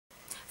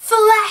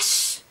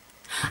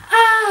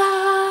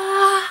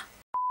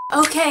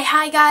Okay,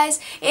 hi guys,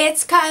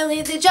 it's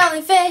Kylie the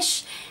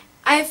Jellyfish.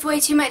 I have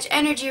way too much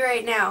energy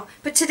right now,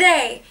 but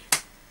today,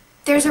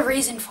 there's a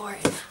reason for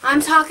it.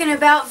 I'm talking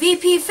about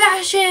VP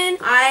Fashion.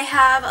 I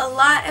have a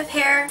lot of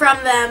hair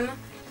from them,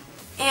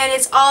 and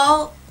it's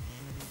all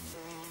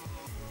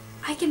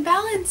I can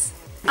balance.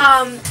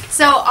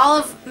 So all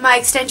of my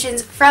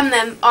extensions from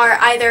them are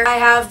either I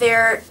have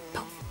their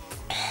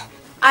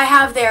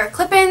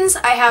clip-ins,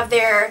 I have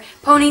their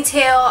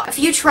ponytail, a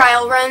few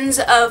trial runs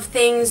of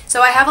things.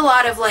 So I have a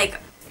lot of like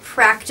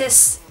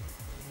practice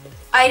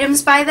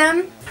items by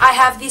them. I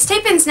have these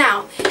tape-ins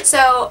now.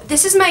 So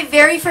this is my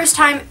very first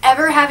time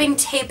ever having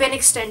tape-in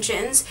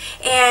extensions,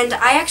 and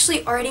I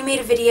actually already made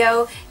a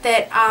video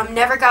that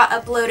never got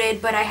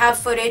uploaded, but I have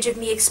footage of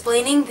me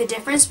explaining the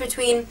difference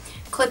between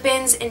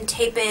clip-ins and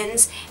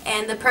tape-ins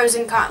and the pros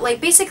and cons, like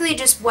basically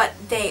just what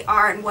they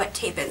are and what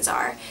tape-ins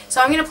are.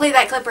 So I'm going to play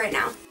that clip right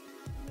now.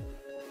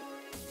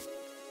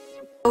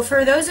 So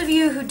for those of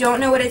you who don't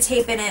know what a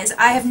tape-in is,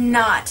 I have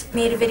not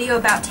made a video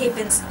about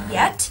tape-ins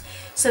yet.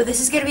 So this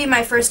is going to be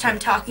my first time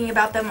talking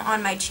about them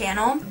on my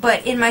channel,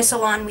 but in my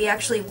salon we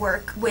actually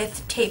work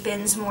with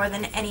tape-ins more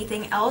than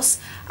anything else.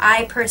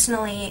 I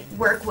personally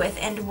work with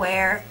and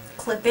wear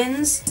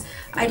clip-ins.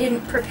 I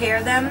didn't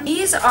prepare them.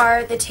 These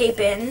are the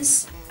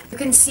tape-ins. You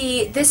can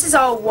see this is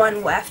all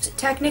one weft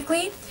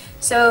technically.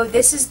 So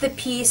this is the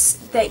piece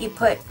that you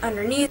put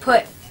underneath.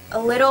 Put a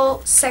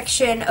little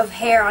section of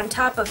hair on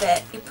top of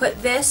it. You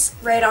put this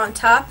right on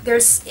top.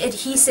 There's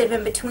adhesive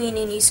in between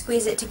and you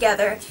squeeze it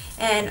together,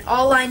 and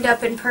all lined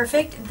up and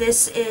perfect.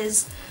 This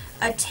is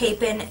a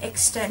tape-in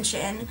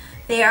extension.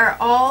 They are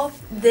all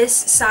this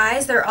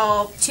size. They're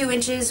all 2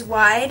 inches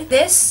wide.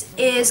 This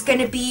is going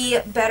to be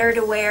better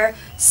to wear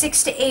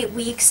 6 to 8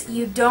 weeks.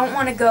 You don't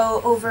want to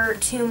go over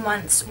 2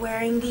 months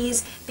wearing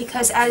these,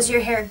 because as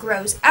your hair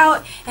grows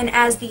out and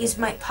as these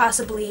might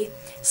possibly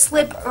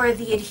slip or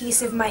the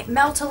adhesive might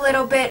melt a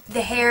little bit,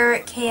 the hair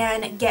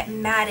can get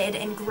matted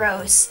and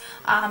gross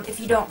if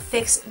you don't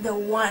fix the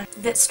one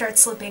that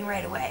starts slipping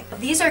right away.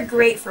 These are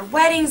great for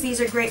weddings.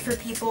 These are great for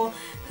people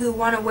who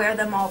want to wear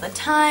them all the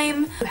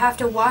time. You have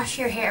to wash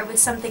your hair with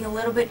something a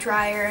little bit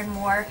drier and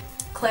more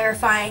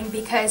clarifying,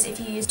 because if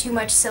you use too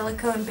much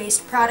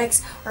silicone-based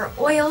products or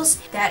oils,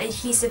 that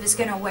adhesive is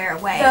going to wear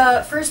away.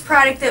 The first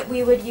product that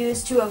we would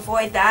use to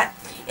avoid that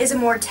is a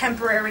more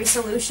temporary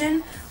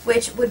solution,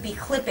 which would be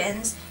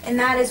clip-ins, and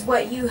that is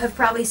what you have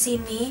probably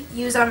seen me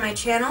use on my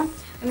channel.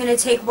 I'm going to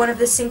take one of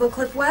the single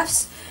clip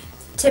wefts.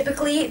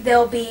 Typically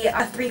there'll be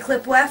a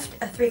 3-clip weft,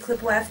 a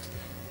 3-clip weft,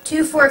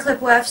 2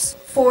 4-clip wefts,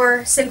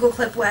 4 single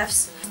clip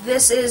wefts.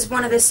 This is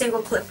one of the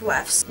single clip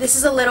wefts. This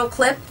is a little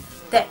clip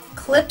that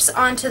clips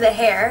onto the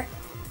hair.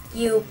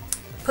 You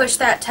push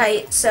that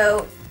tight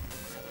so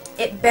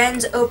it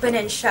bends open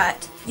and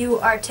shut. You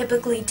are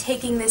typically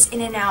taking this in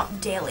and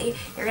out daily.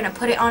 You're going to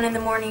put it on in the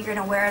morning, you're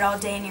going to wear it all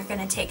day, and you're going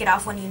to take it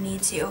off when you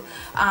need to.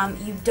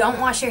 You don't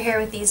wash your hair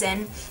with these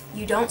in.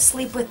 You don't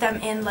sleep with them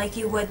in like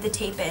you would the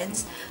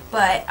tape-ins.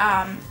 But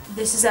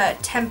this is a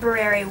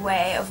temporary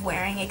way of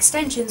wearing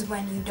extensions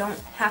when you don't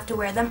have to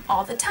wear them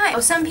all the time.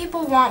 Some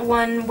people want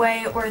one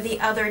way or the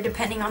other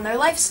depending on their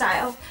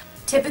lifestyle.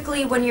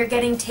 Typically when you're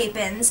getting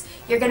tape-ins,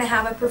 you're going to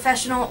have a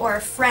professional or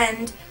a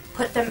friend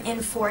put them in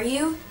for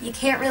you. You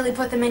can't really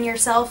put them in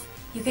yourself.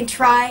 You can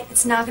try,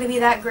 it's not going to be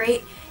that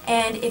great,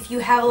 and if you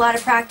have a lot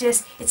of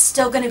practice, it's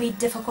still going to be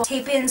difficult.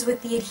 Tape-ins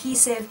with the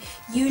adhesive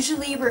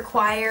usually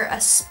require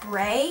a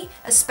spray,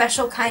 a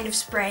special kind of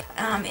spray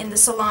in the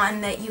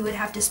salon that you would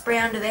have to spray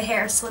onto the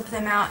hair, slip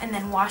them out, and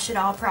then wash it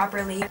all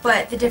properly.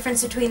 But the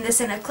difference between this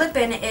and a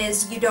clip-in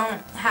is you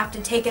don't have to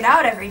take it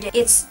out every day.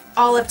 It's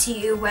all up to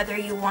you whether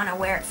you want to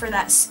wear it for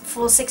that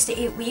full 6 to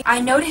 8 weeks.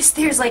 I noticed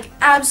there's like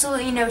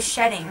absolutely no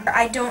shedding.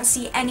 I don't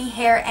see any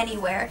hair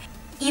anywhere,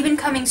 even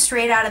coming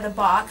straight out of the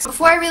box.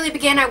 Before I really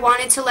begin, I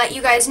wanted to let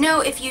you guys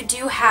know, if you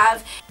do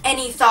have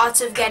any thoughts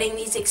of getting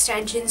these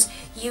extensions,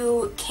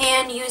 you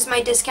can use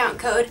my discount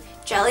code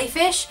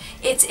Jellyfish.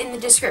 It's in the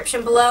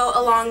description below,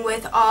 along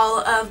with all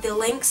of the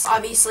links.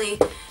 Obviously,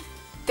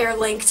 their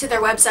link to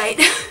their website.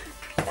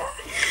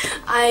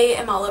 I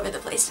am all over the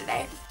place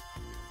today.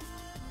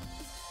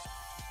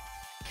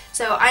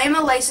 So I am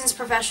a licensed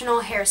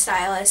professional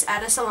hairstylist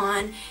at a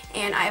salon,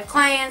 and I have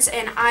clients,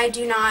 and I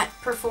do not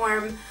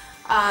perform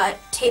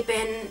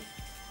tape-in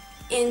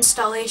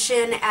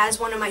installation as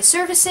one of my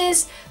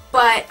services,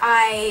 but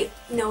I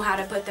know how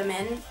to put them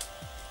in.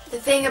 The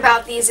thing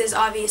about these is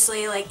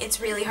obviously like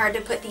it's really hard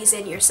to put these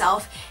in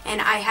yourself,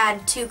 and I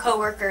had 2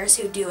 coworkers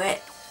who do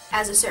it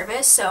as a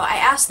service, so I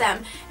asked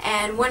them,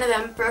 and one of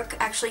them, Brooke,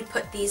 actually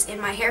put these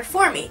in my hair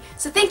for me.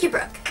 So thank you,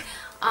 Brooke.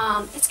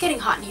 It's getting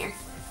hot in here.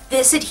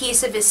 This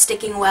adhesive is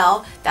sticking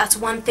well. That's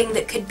one thing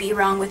that could be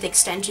wrong with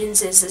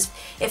extensions is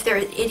if their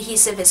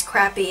adhesive is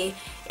crappy,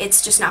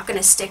 it's just not going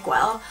to stick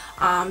well.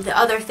 The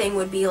other thing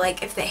would be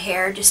like if the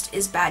hair just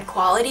is bad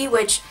quality,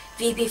 which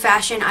VP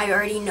Fashion, I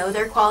already know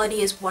their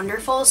quality is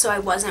wonderful, so I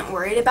wasn't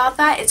worried about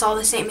that. It's all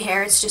the same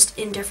hair, it's just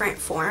in different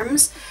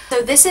forms.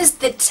 So this is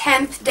the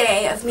 10th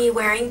day of me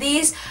wearing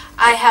these.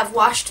 I have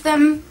washed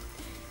them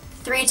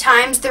 3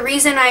 times. The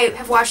reason I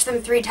have washed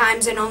them 3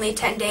 times in only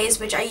 10 days,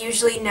 which I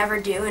usually never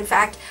do, in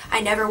fact,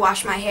 I never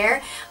wash my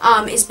hair,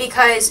 is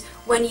because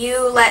when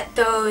you let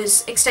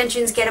those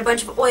extensions get a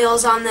bunch of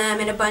oils on them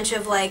and a bunch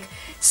of like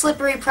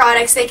slippery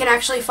products, they can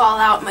actually fall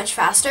out much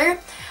faster.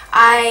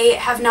 I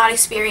have not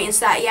experienced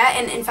that yet,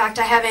 and in fact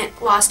I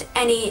haven't lost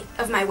any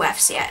of my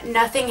wefts yet.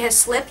 Nothing has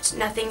slipped,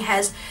 nothing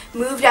has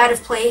moved out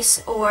of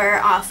place or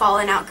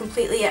fallen out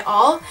completely at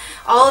all.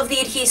 All of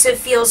the adhesive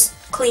feels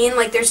clean,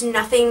 like there's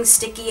nothing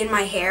sticky in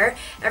my hair.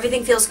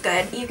 Everything feels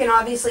good. You can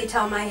obviously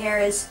tell my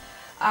hair is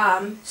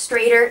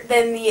straighter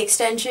than the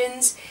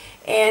extensions,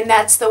 and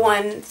that's the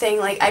one thing,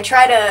 like I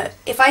try to,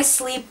 if I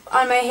sleep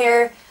on my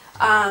hair,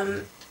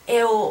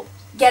 it'll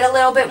get a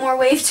little bit more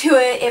wave to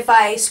it. If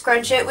I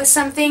scrunch it with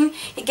something,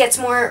 it gets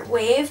more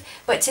wave,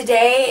 but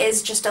today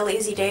is just a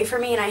lazy day for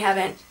me and I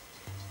haven't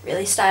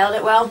really styled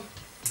it well.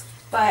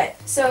 But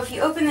so if you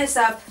open this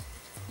up,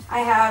 I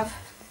have,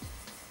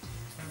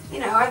 you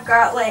know, I've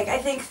got like I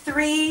think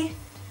 3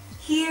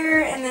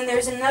 here, and then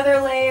there's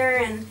another layer,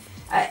 and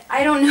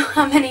I don't know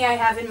how many I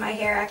have in my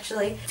hair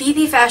actually.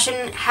 VP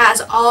Fashion has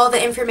all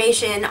the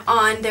information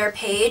on their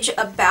page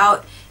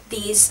about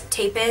these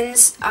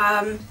tape-ins,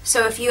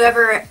 so if you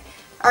ever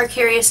are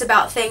curious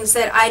about things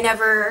that I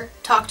never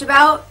talked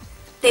about,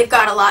 they've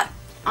got a lot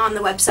on the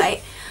website.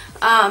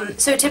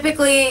 So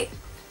typically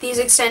these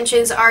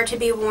extensions are to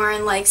be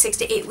worn like 6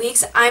 to 8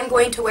 weeks. I'm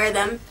going to wear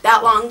them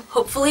that long,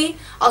 hopefully.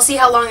 I'll see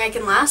how long I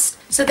can last.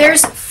 So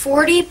there's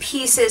 40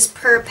 pieces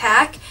per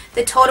pack.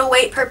 The total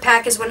weight per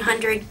pack is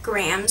 100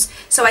 grams.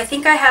 So I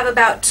think I have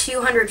about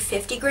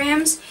 250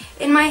 grams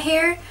in my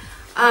hair.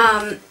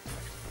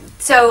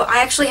 So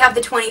I actually have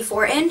the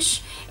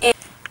 24-inch.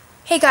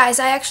 Hey guys,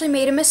 I actually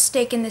made a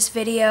mistake in this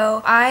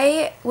video.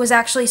 I was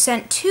actually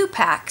sent 2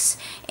 packs,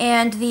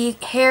 and the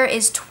hair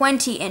is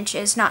 20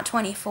 inches, not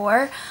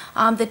 24.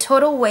 The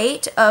total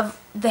weight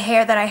of the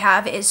hair that I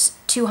have is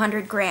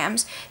 200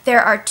 grams.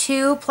 There are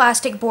 2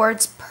 plastic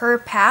boards per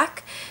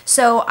pack,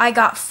 so I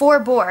got 4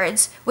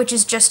 boards, which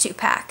is just 2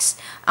 packs.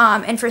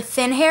 And for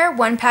thin hair,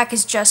 1 pack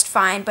is just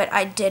fine, but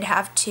I did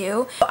have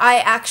 2. I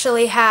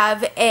actually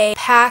have a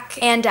pack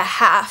and a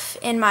half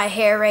in my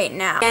hair right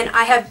now, and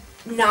I have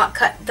not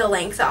cut the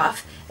length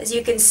off. As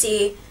you can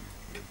see,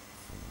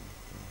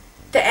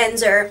 the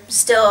ends are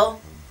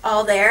still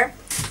all there.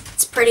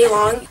 It's pretty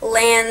long.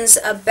 Lands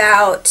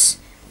about,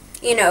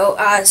 you know,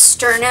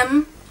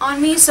 sternum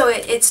on me, so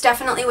it's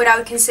definitely what I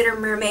would consider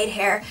mermaid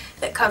hair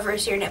that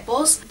covers your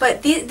nipples.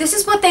 But this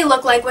is what they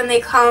look like when they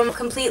come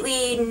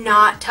completely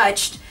not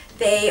touched.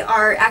 They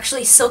are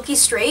actually silky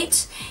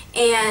straight,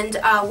 and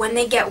when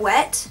they get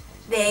wet,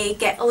 they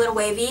get a little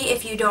wavy.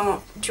 If you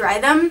don't dry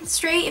them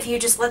straight, if you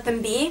just let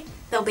them be,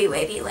 they'll be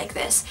wavy like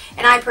this.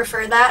 And I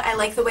prefer that. I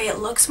like the way it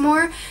looks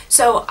more,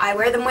 so I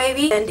wear them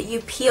wavy. And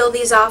you peel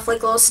these off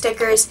like little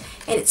stickers,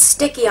 and it's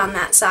sticky on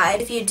that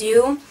side. If you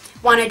do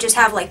want to just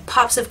have like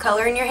pops of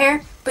color in your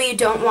hair, but you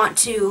don't want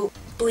to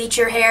bleach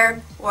your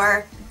hair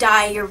or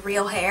dye your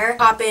real hair,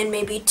 pop in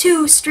maybe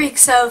 2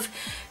 streaks of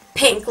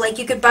pink, like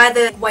you could buy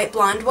the white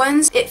blonde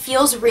ones. It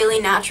feels really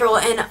natural,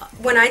 and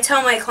when I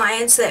tell my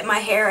clients that my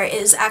hair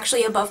is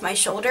actually above my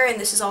shoulder and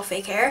this is all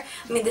fake hair,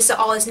 I mean this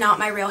all is not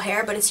my real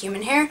hair, but it's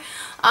human hair,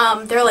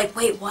 they're like,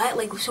 wait, what?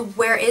 Like, so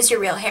where is your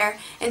real hair?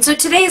 And so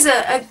today's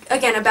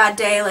again a bad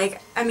day.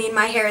 Like, I mean,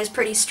 my hair is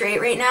pretty straight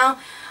right now.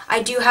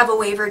 I do have a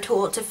waver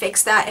tool to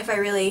fix that if I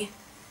really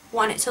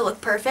want it to look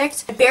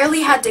perfect. I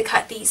barely had to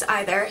cut these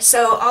either,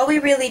 so all we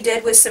really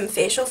did was some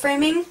facial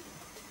framing.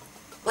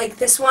 Like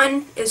this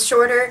one is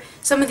shorter,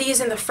 some of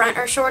these in the front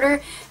are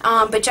shorter,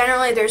 but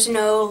generally there's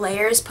no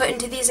layers put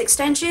into these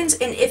extensions,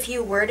 and if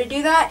you were to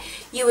do that,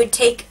 you would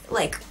take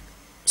like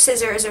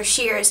scissors or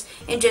shears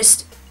and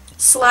just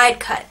slide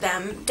cut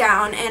them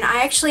down. And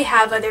I actually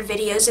have other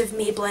videos of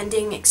me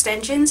blending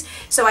extensions,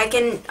 so I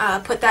can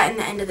put that in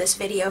the end of this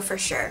video for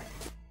sure.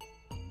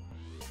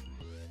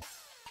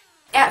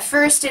 At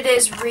first it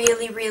is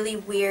really, really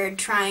weird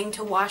trying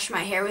to wash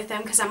my hair with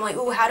them because I'm like,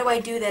 ooh, how do I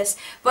do this?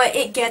 But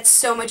it gets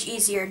so much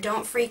easier.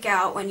 Don't freak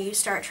out when you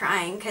start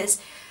trying, because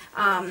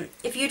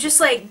if you just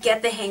like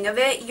get the hang of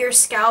it, your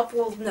scalp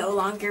will no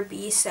longer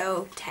be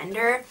so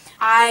tender.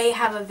 I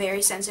have a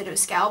very sensitive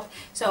scalp,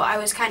 so I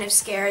was kind of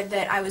scared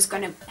that I was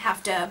going to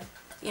have to,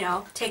 you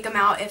know, take them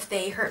out if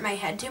they hurt my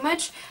head too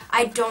much.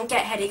 I don't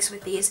get headaches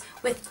with these.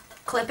 With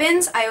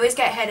clip-ins, I always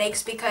get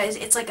headaches because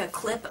it's like a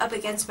clip up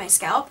against my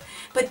scalp,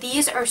 but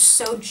these are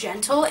so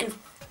gentle and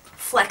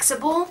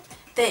flexible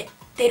that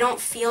they don't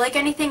feel like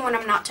anything when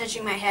I'm not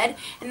touching my head,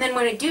 and then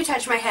when I do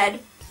touch my head,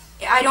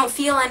 I don't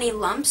feel any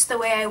lumps the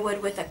way I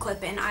would with a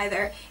clip-in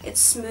either.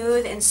 It's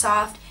smooth and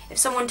soft. If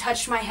someone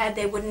touched my head,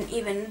 they wouldn't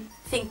even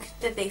think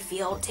that they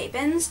feel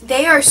tape-ins.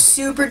 They are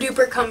super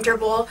duper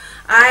comfortable.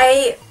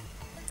 I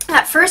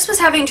at first was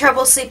having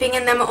trouble sleeping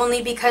in them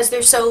only because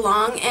they're so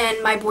long,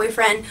 and my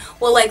boyfriend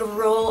will like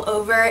roll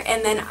over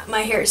and then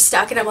my hair is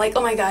stuck and I'm like,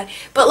 oh my god.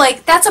 But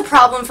like, that's a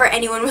problem for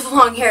anyone with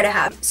long hair to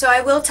have. So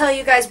I will tell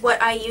you guys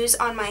what I use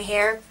on my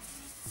hair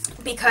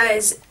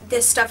because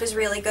this stuff is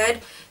really good.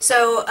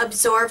 So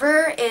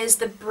Absorber is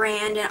the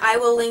brand, and I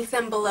will link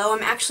them below.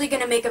 I'm actually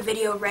going to make a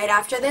video right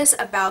after this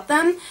about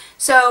them.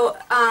 So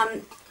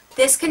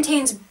this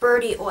contains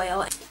birdie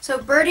oil. So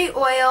birdie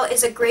oil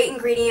is a great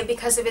ingredient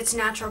because of its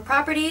natural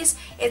properties.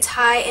 It's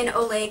high in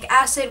oleic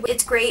acid.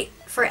 It's great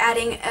for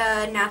adding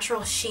a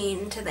natural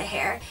sheen to the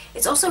hair.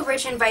 It's also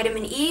rich in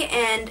vitamin E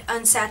and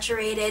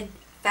unsaturated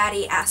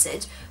fatty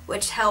acids,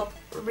 which help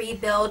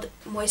rebuild,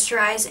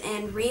 moisturize,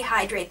 and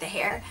rehydrate the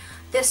hair.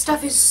 This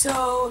stuff is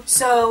so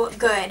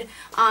good.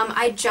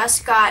 I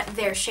just got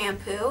their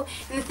shampoo,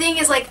 and the thing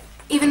is, like,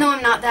 even though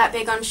I'm not that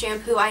big on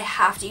shampoo, I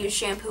have to use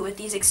shampoo with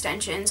these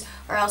extensions,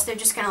 or else they're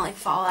just gonna like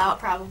fall out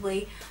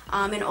probably.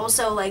 And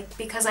also, like,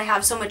 because I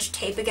have so much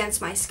tape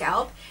against my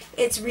scalp,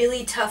 it's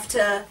really tough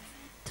to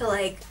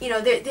like, you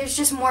know, there's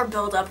just more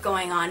buildup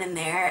going on in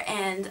there,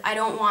 and I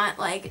don't want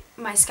like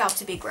my scalp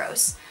to be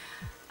gross.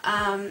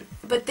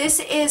 But this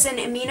is an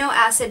amino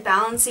acid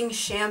balancing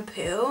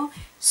shampoo.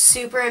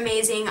 Super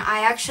amazing. I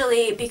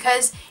actually,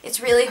 because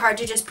it's really hard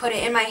to just put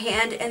it in my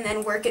hand and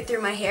then work it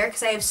through my hair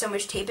because I have so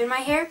much tape in my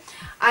hair,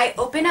 I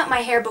open up my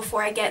hair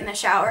before I get in the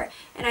shower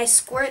and I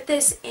squirt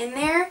this in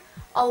there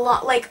a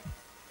lot, like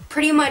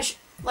pretty much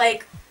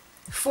like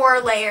 4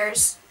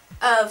 layers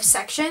of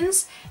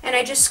sections, and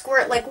I just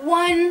squirt like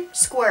 1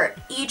 squirt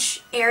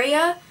each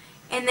area,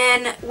 and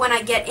then when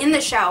I get in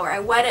the shower I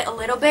wet it a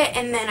little bit,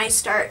 and then I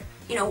start,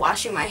 you know,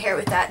 washing my hair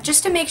with that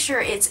just to make sure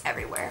it's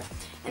everywhere.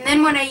 And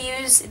then when I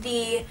use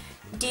the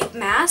deep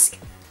mask,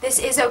 this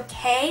is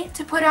okay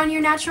to put on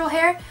your natural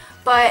hair,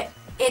 but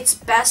it's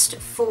best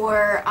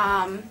for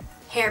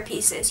hair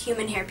pieces,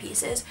 human hair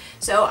pieces.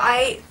 So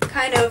I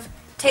kind of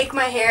take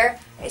my hair,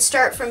 I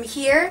start from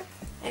here,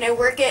 and I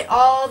work it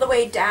all the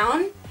way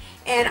down,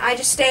 and I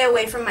just stay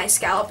away from my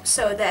scalp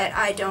so that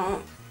I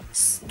don't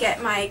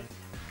get my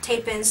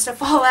tape ins to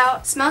fall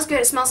out. It smells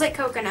good. It smells like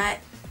coconut.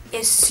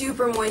 It's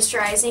super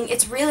moisturizing.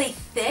 It's really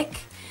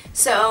thick.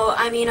 So,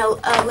 I mean,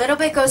 a little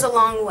bit goes a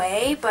long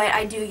way, but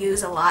I do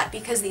use a lot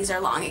because these are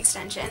long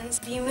extensions.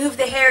 If you move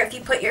the hair, if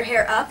you put your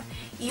hair up,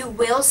 you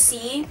will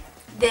see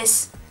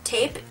this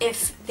tape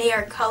if they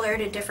are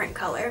colored a different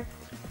color,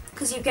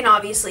 because you can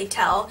obviously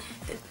tell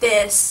that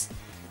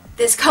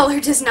this color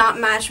does not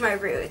match my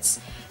roots.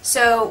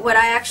 So what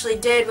I actually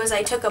did was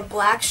I took a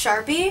black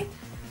Sharpie.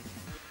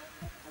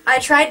 I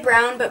tried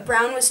brown, but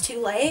brown was too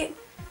light.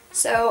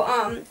 So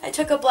I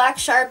took a black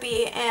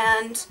Sharpie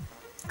and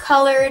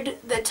colored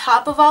the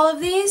top of all of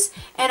these,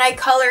 and I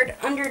colored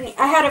underneath.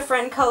 I had a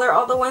friend color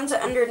all the ones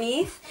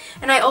underneath,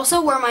 and I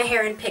also wore my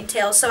hair in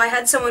pigtails, so I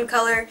had someone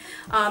color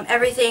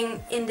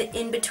everything in the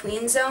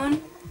in-between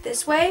zone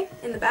this way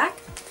in the back.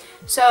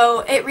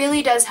 So it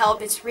really does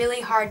help. It's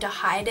really hard to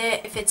hide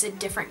it if it's a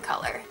different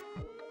color.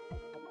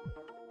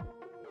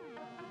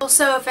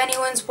 Also, if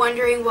anyone's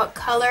wondering what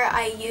color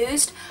I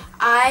used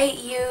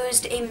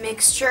a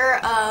mixture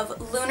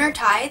of Lunar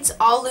Tides,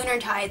 all Lunar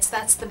Tides,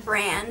 that's the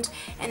brand,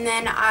 and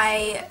then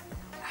I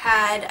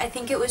had, I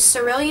think it was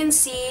Cerulean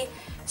Sea,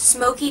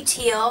 Smoky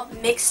Teal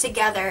mixed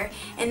together,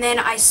 and then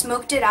I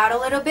smoked it out a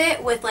little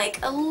bit with like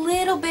a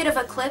little bit of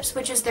Eclipse,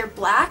 which is their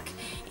black,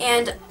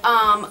 and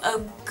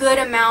a good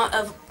amount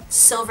of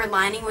Silver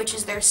Lining, which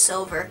is their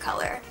silver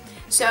color.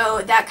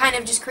 So that kind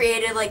of just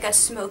created like a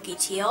smoky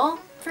teal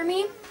for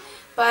me.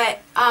 But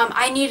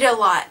I needed a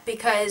lot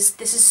because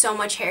this is so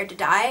much hair to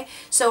dye,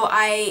 so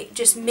I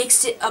just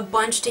mixed it a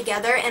bunch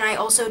together, and I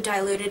also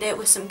diluted it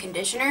with some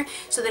conditioner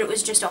so that it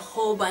was just a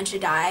whole bunch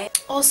of dye.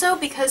 Also,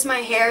 because my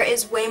hair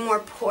is way more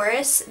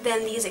porous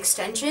than these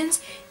extensions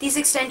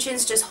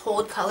just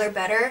hold color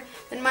better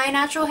than my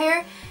natural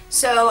hair.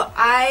 So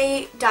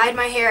I dyed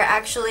my hair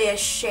actually a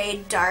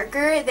shade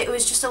darker. It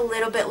was just a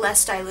little bit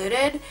less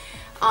diluted,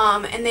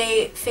 and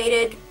they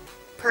faded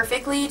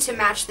perfectly to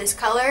match this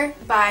color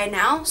by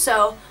now,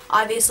 so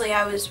obviously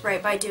I was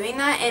right by doing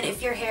that. And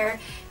if your hair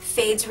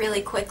fades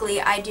really quickly,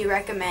 I do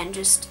recommend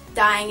just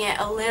dyeing it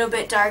a little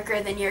bit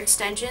darker than your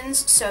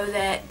extensions so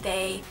that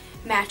they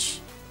match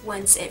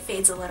once it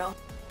fades a little.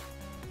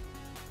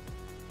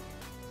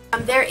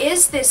 There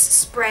is this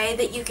spray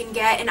that you can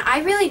get, and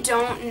I really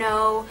don't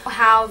know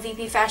how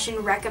VP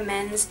Fashion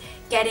recommends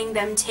getting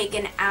them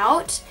taken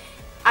out.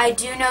 I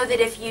do know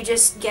that if you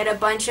just get a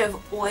bunch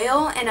of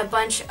oil and a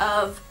bunch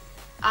of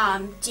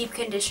deep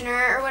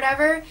conditioner or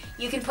whatever,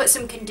 you can put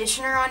some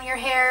conditioner on your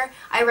hair.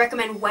 I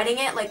recommend wetting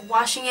it, like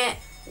washing it,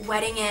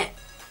 wetting it,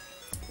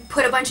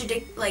 put a bunch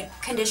of like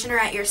conditioner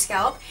at your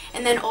scalp,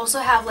 and then also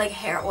have like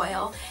hair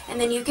oil,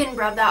 and then you can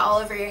rub that all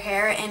over your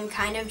hair and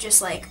kind of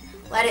just like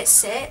let it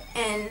sit,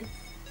 and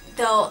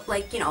they'll,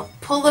 like, you know,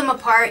 pull them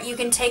apart. You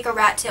can take a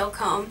rat tail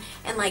comb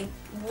and like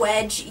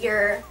wedge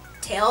your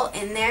tail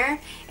in there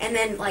and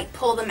then like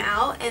pull them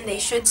out, and they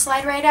should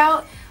slide right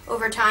out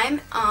over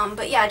time.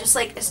 But yeah, just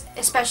like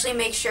especially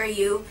make sure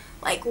you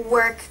like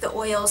work the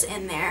oils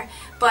in there.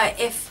 But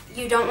if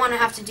you don't want to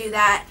have to do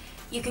that,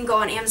 you can go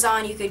on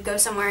Amazon, you could go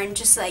somewhere and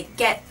just like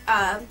get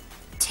a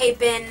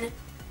tape-in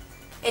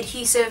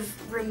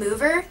adhesive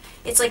remover.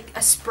 It's like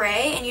a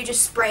spray, and you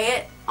just spray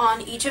it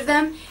on each of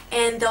them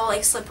and they'll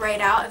like slip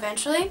right out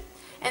eventually.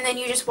 and then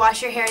you just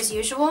wash your hair as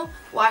usual.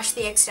 Wash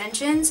the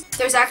extensions.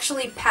 There's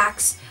actually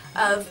packs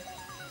of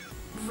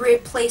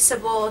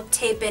replaceable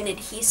tape-in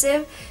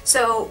adhesive,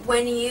 so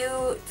when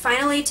you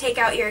finally take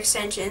out your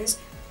extensions,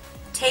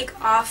 take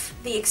off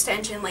the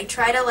extension, like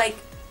try to like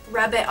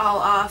rub it all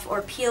off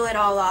or peel it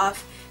all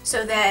off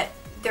so that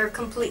they're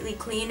completely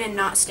clean and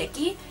not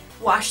sticky.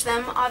 Wash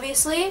them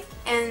obviously,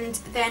 and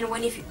then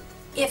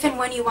if and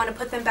when you want to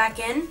put them back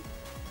in,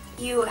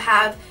 you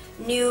have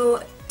new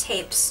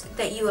tapes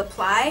that you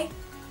apply,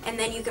 and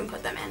then you can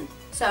put them in.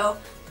 So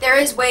there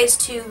is ways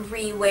to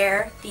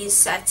re-wear these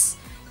sets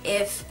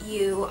if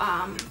you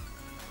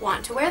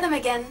want to wear them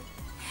again.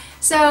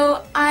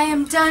 So I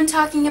am done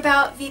talking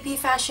about VP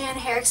Fashion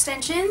hair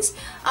extensions.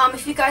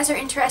 If you guys are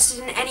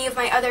interested in any of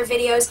my other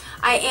videos,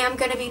 I am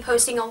going to be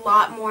posting a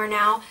lot more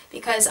now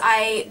because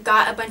I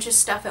got a bunch of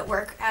stuff at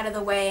work out of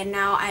the way, and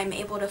now I'm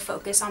able to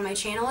focus on my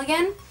channel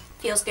again.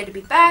 Feels good to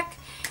be back.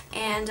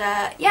 And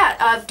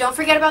don't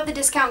forget about the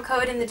discount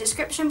code in the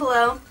description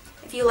below.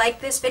 If you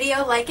like this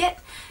video, like it.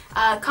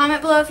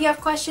 Comment below if you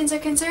have questions or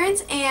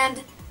concerns,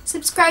 and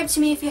subscribe to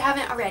me if you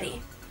haven't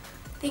already.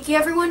 Thank you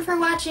everyone for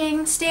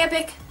watching. Stay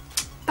epic.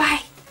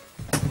 Bye.